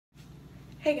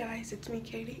Hey guys, it's me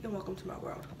Katie and welcome to my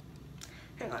world.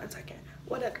 Hang on a second.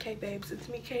 What up K-Babes? It's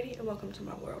me Katie and welcome to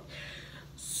my world.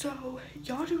 So,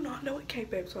 y'all do not know what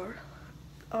K-Babes are.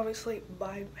 Obviously,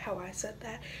 by how I said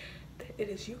that, it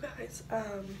is you guys.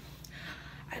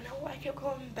 I know I kept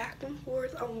going back and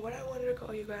forth on what I wanted to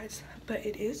call you guys, but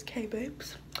it is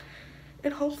K-Babes.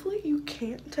 And hopefully you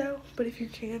can't tell, but if you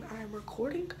can, I'm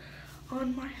recording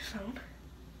on my phone.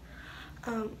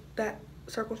 That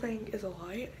circle thing is a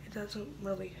light. It doesn't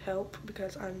really help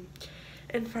because I'm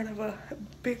in front of a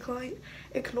big light.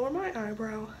 Ignore my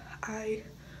eyebrow. I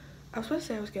was supposed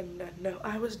to say I was getting done. No,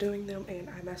 I was doing them and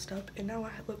I messed up and now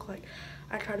I look like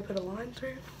I tried to put a line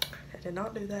through. I did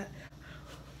not do that.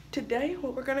 Today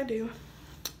what we're gonna do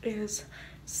is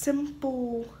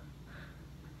simple,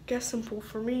 I guess simple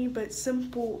for me, but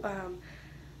simple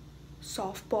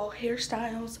softball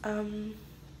hairstyles.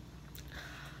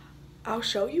 I'll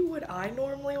show you what I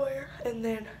normally wear and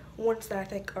then ones that I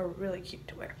think are really cute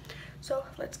to wear. So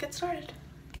let's get started.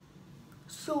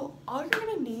 So all you're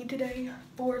gonna need today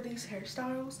for these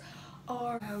hairstyles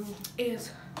are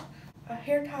is a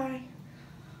hair tie,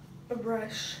 a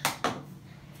brush,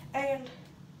 and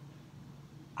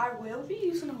I will be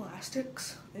using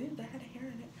elastics. Ooh, they had a hair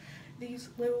in it. These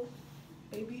little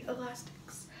baby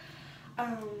elastics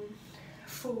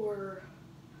for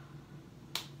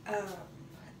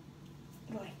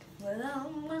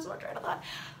where's my train of thought?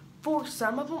 For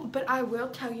some of them, but I will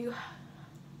tell you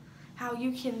how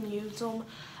you can use them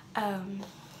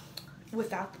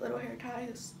without the little hair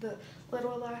ties, the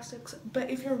little elastics. But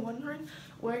if you're wondering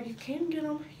where you can get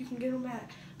them at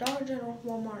Dollar General,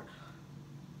 Walmart,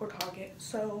 or Target.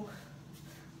 So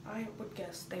I would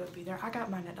guess they would be there. I got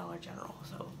mine at Dollar General,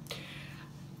 so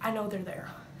I know they're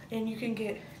there. And you can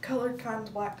get colored kinds,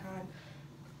 black kind,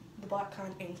 the black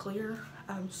kind, and clear.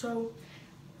 So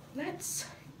let's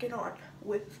get on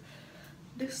with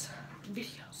this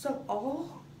video.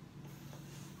 So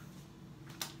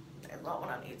there's not what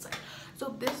I need to say.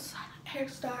 So this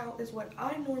hairstyle is what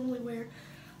I normally wear.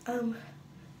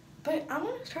 But I'm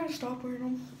gonna try to stop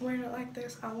wearing it like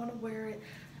this. I wanna wear it.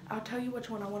 I'll tell you which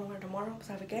one I wanna wear tomorrow because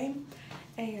I have a game.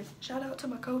 And shout out to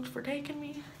my coach for taking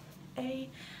me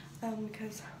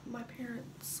because my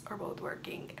parents are both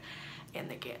working and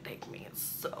they can't take me,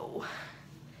 so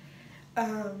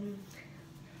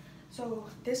so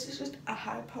this is just a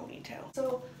high ponytail.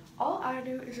 So all I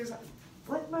do is just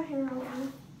flip my hair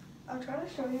over. I'll try to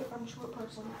show you. I'm a short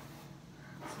person,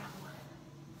 so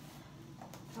I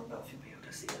don't know if you'll be able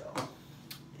to see it all.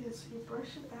 Is you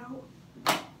brush it out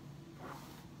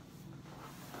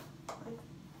like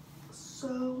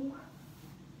so,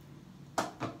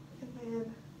 and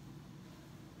then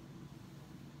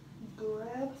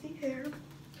grab the hair,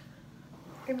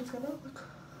 and it's gonna look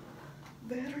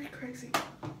very crazy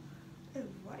and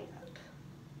white.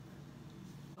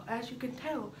 As you can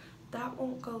tell, that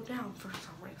won't go down for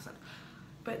some reason.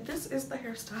 But this is the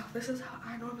hairstyle. This is how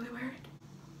I normally wear it.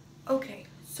 Okay,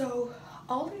 so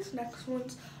all these next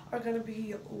ones are gonna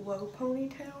be low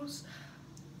ponytails.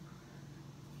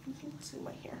 You can see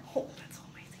my hair. Oh, that's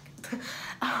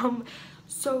amazing.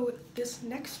 So this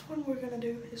next one we're gonna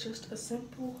do is just a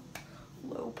simple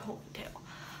low ponytail.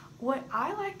 What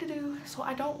I like to do, so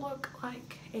I don't look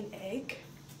like an egg,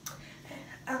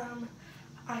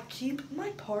 I keep my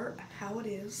part how it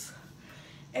is,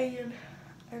 and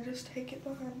I just take it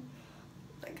behind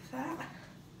like that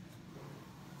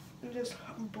and just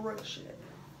brush it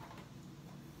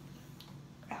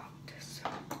out.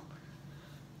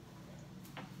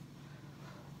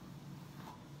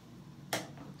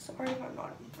 Sorry if I'm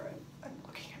not in front. I'm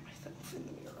looking at myself in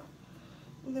the mirror.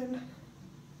 And then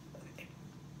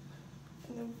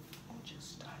I'll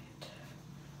just tie it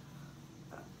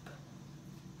up.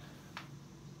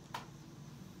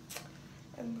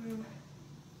 And then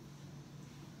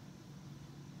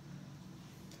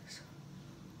just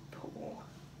pull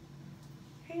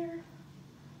hair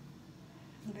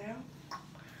down.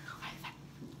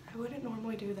 I wouldn't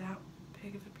normally do that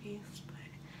big of a piece, but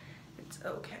it's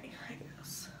okay, I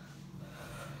guess.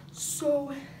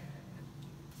 So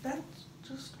that's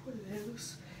just what it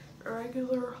is. A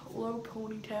regular low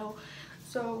ponytail.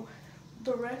 So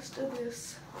the rest of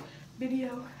this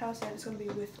video, how said it's gonna be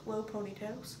with low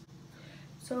ponytails.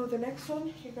 So the next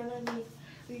one, you're gonna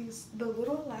need the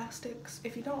little elastics.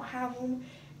 If you don't have them,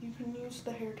 you can use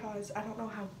the hair ties. I don't know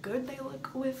how good they look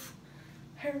with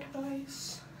hair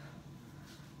ties,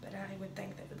 but I would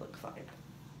think they would look fine.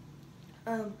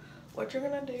 What you're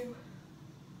gonna do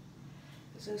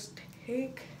is just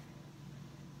take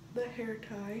the hair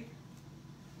tie,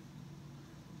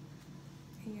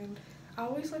 and I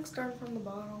always like starting from the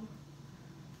bottom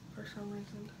for some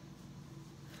reason.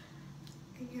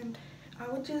 And I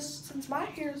would just, since my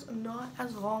hair is not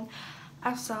as long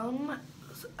as some,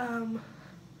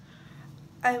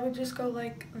 I would just go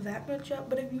like that much up.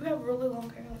 But if you have really long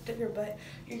hair like to your butt,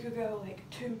 you could go like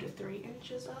 2 to 3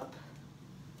 inches up.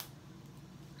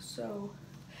 So,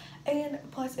 and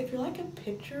plus if you're like a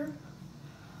pitcher,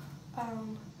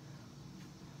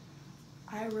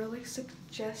 I really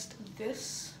suggest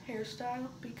this hairstyle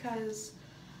because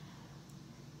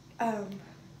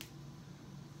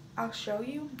I'll show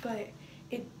you, but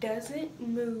it doesn't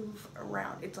move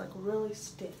around. It's like really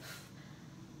stiff.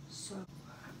 So,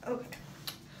 okay.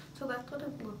 So that's what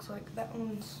it looks like. That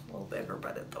one's a little bigger,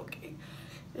 but it's okay.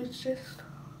 It's just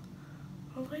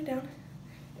all the way down.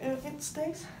 And it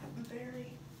stays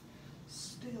very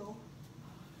still.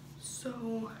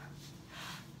 So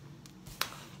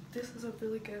this is a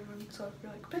really good one. So if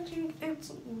you're like pitching,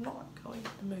 it's not going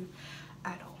to move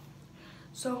at all.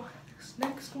 So this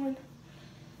next one,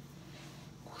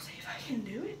 we'll see if I can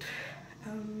do it.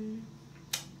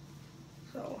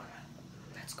 So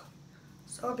let's go.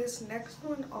 So this next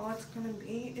one, all it's gonna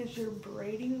be is you're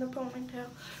braiding the ponytail.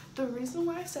 The reason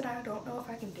why I said I don't know if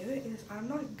I can do it is I'm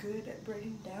not good at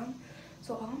braiding down.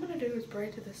 So all I'm gonna do is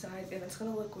braid to the side, and it's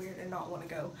gonna look weird and not want to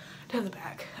go to the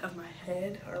back of my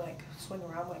head or like swing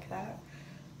around like that.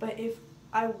 But if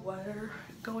I were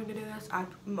going to do this, I'd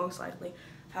most likely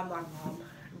have my mom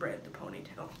braid the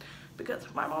ponytail because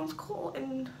my mom's cool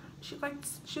and she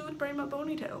would braid my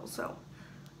ponytail. So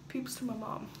peeps to my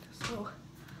mom. So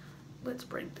let's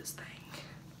braid this thing.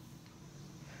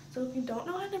 So if you don't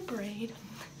know how to braid,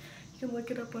 you can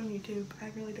look it up on YouTube.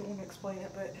 I really don't want to explain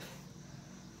it, but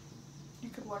you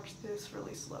can watch this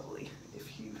really slowly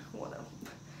if you want to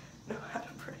know how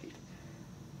to braid.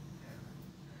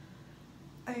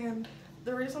 And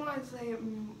the reason why I say it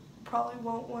probably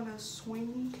won't want to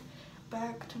swing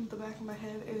back to the back of my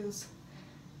head is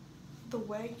the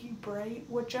way you braid,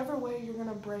 whichever way you're going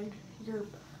to braid your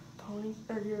pony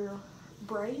or your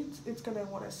braids, it's going to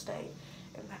want to stay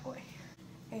in that way.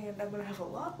 And I'm going to have a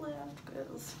lot left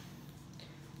because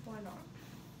why not?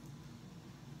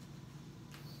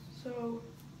 So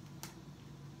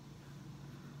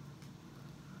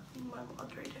my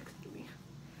mom's already texted me.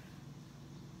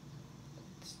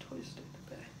 It's twisted,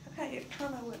 but hey, it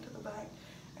kind of went to the back.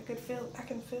 I can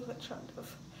feel it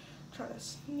trying to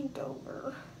sneak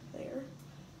over there,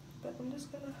 but I'm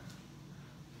just gonna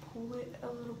pull it a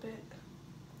little bit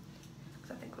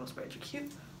because I think those braids are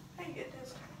cute. Hey, it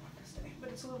does kind of want to stay, but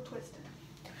it's a little twisted.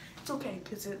 It's okay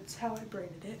because it's how I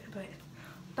braided it, but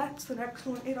that's the next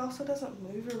one. It also doesn't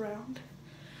move around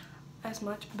as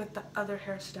much, but the other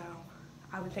hairstyle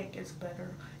I would think is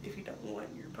better if you don't want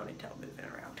your ponytail moving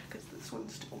around because this one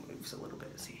still moves a little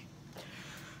bit, see.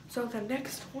 So the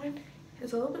next one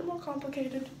is a little bit more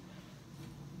complicated,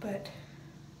 but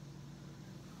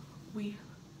we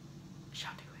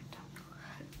shall do it.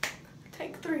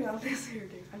 Take 3 on this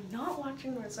hairdo. I'm not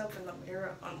watching myself in the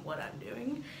mirror on what I'm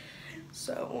doing.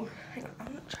 So hang on, I'm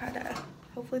gonna try to,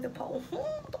 hopefully the pole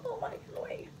might get in the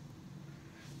way.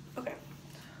 Okay.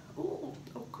 Ooh,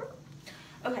 oh crap.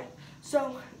 Okay,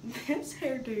 so this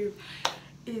hairdo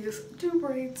is 2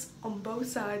 braids on both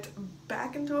sides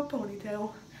back into a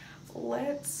ponytail.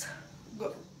 Let's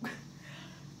go.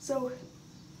 So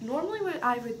normally what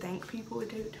I would think people would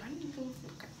do,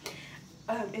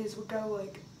 is would go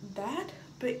like that,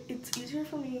 but it's easier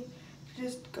for me to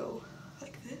just go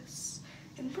like this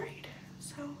and braid.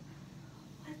 So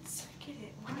let's get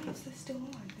it. Why is this still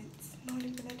on? It's not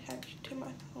even attached to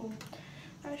my phone.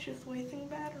 That's just wasting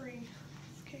battery.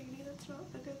 Katie, that's not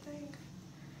a good thing.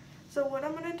 So what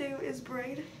I'm gonna do is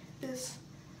braid this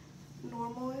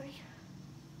normally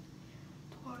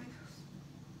twice.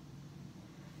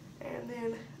 And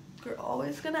then you're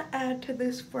always gonna add to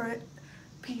this front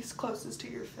piece closest to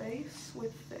your face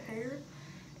with the hair.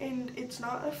 And it's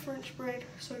not a French braid,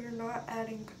 so you're not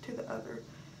adding to the other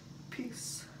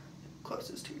piece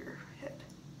closest to your head.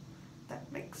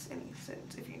 That makes any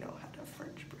sense if you know how to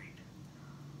French braid.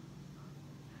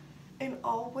 And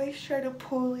always try to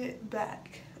pull it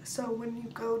back so when you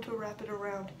go to wrap it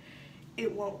around,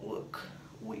 it won't look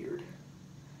weird.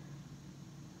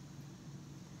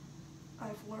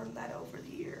 I've learned that over the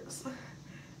years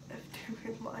of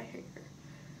doing my hair.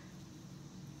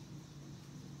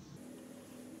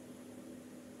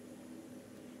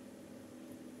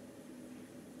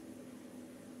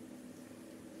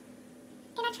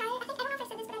 And I don't know if I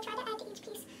said this, but I tried to add to each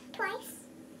piece twice.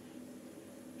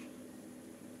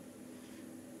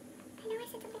 I know I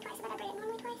said something twice about I braid it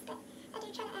normally twice, but I do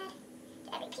try to add to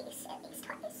every piece at least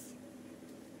twice.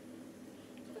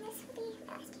 And this will be the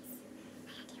last piece I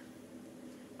had to.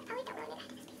 I probably don't really need to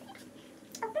add to this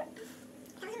piece now.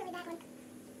 Oh,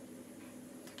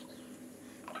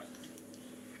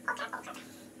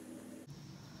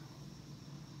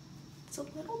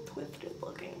 a little twisted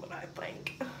looking, but I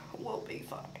think we'll be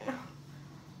fine.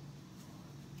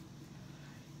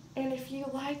 And if you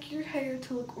like your hair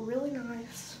to look really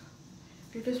nice,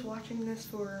 if you're just watching this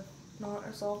for not a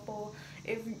softball,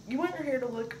 if you want your hair to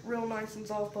look real nice in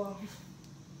softball,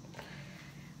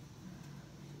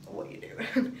 what you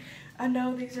do? I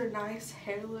know these are nice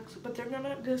hair looks, but they're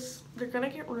gonna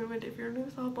get ruined. If you're a new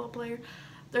softball player,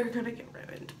 they're gonna get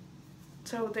ruined.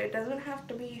 So there doesn't have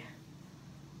to be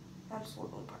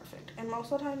absolutely perfect. And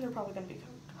most of the time they're probably gonna be good.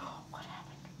 Oh, what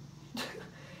happened?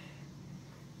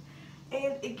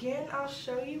 And again, I'll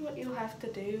show you what you'll have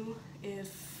to do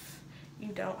if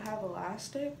you don't have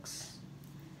elastics.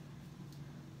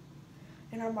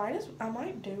 And I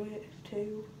might do it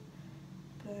too,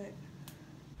 but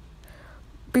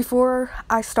before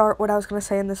I start what I was gonna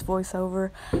say in this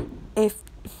voiceover, if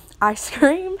I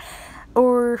scream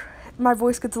or my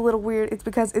voice gets a little weird, it's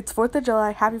because it's 4th of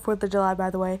July. Happy 4th of July, by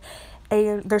the way.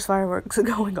 And there's fireworks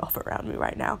going off around me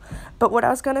right now. But what I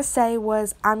was going to say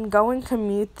was I'm going to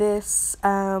mute this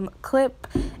clip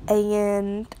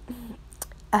and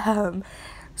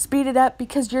speed it up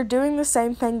because you're doing the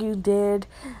same thing you did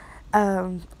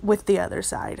with the other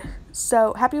side.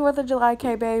 So happy 4th of July,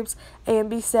 K-Babes, and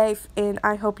be safe, and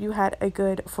I hope you had a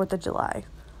good 4th of July.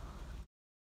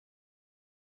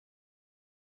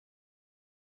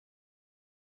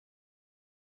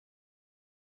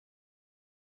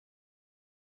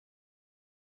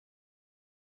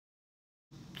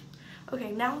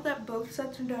 Okay, now that both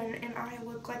sets are done and I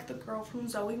look like the girl from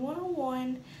Zoe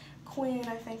 101, Quinn,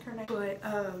 I think her name. But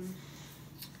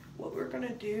what we're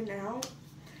gonna do now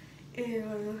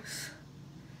is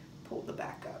pull the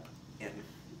back up and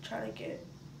try to get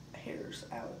hairs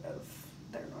out of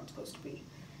they're not supposed to be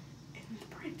in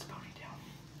the braids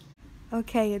ponytail.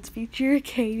 Okay, it's future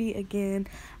Katie again.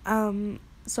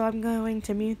 So I'm going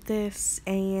to mute this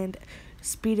and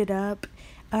speed it up.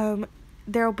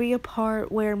 There'll be a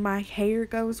part where my hair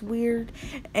goes weird,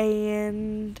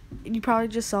 and you probably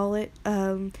just saw it,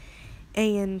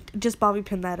 and just bobby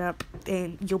pin that up,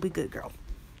 and you'll be good, girl.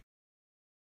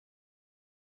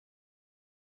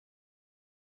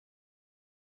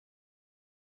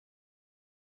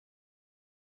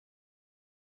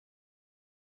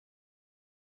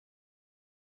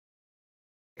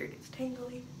 It's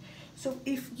tingly. So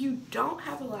if you don't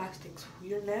have elastics,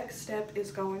 your next step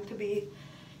is going to be,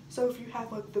 so if you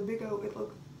have like the big O,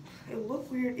 it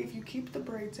look weird if you keep the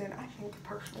braids in. I think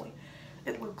personally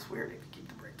it looks weird if you keep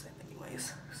the braids in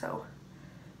anyways. So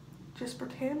just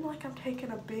pretend like I'm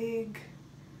taking a big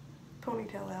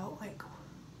ponytail out, like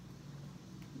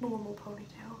normal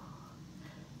ponytail.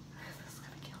 This is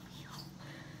gonna kill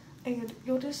me. And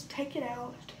you'll just take it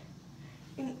out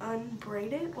and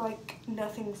unbraid it like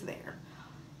nothing's there.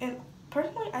 And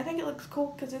personally, I think it looks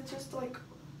cool because it's just like,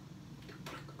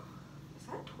 is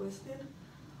that twisted?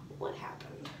 What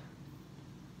happened?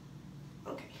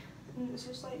 Okay, and it's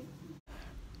just like,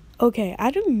 okay,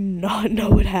 I do not know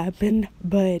what happened,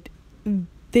 but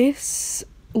this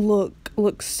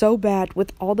looks so bad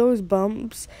with all those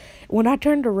bumps. When I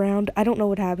turned around, I don't know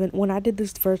what happened. When I did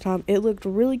this the first time, it looked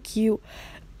really cute.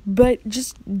 But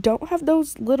just don't have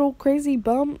those little crazy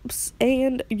bumps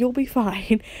and you'll be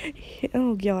fine.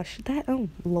 Oh gosh, oh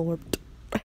Lord.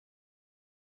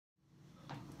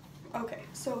 Okay,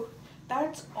 so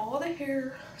that's all the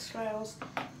hairstyles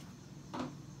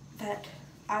that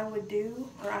I would do,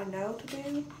 or I know to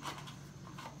do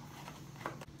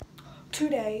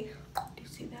today. Do you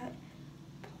see that?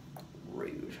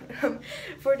 Rude.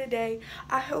 For today,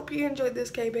 I hope you enjoyed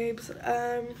this, K-Babes.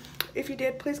 If you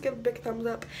did, please give it a big thumbs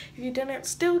up. If you didn't,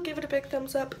 still give it a big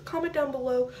thumbs up. Comment down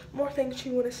below more things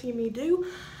you want to see me do,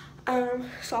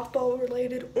 softball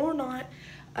related or not.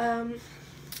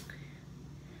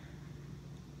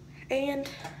 And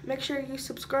make sure you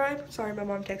subscribe. Sorry, my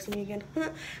mom texted me again.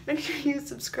 Make sure you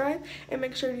subscribe and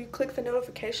make sure you click the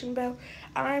notification bell.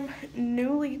 I'm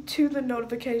newly to the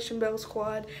notification bell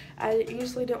squad. I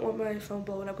usually don't want my phone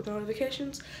blowing up with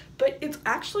notifications, but it's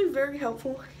actually very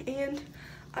helpful and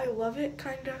I love it,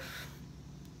 kind of.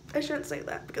 I shouldn't say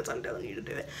that because I'm telling you to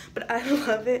do it, but I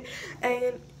love it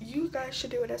and you guys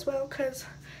should do it as well because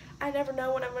I never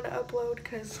know when I'm going to upload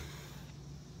because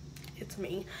it's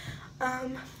me.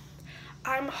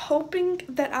 I'm hoping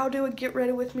that I'll do a Get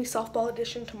Ready With Me softball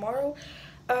edition tomorrow.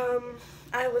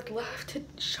 I would love to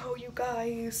show you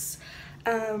guys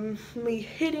me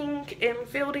hitting and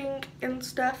fielding and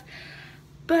stuff.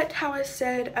 But how I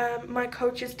said, my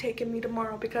coach is taking me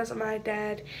tomorrow because my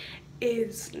dad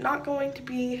is not going to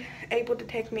be able to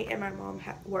take me and my mom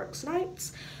works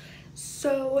nights.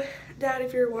 So, Dad,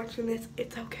 if you're watching this,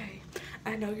 it's okay.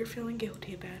 I know you're feeling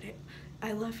guilty about it.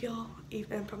 I love y'all.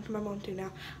 Even I'm talking to my mom too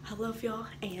now. I love y'all,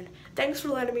 and thanks for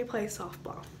letting me play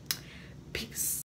softball. Peace.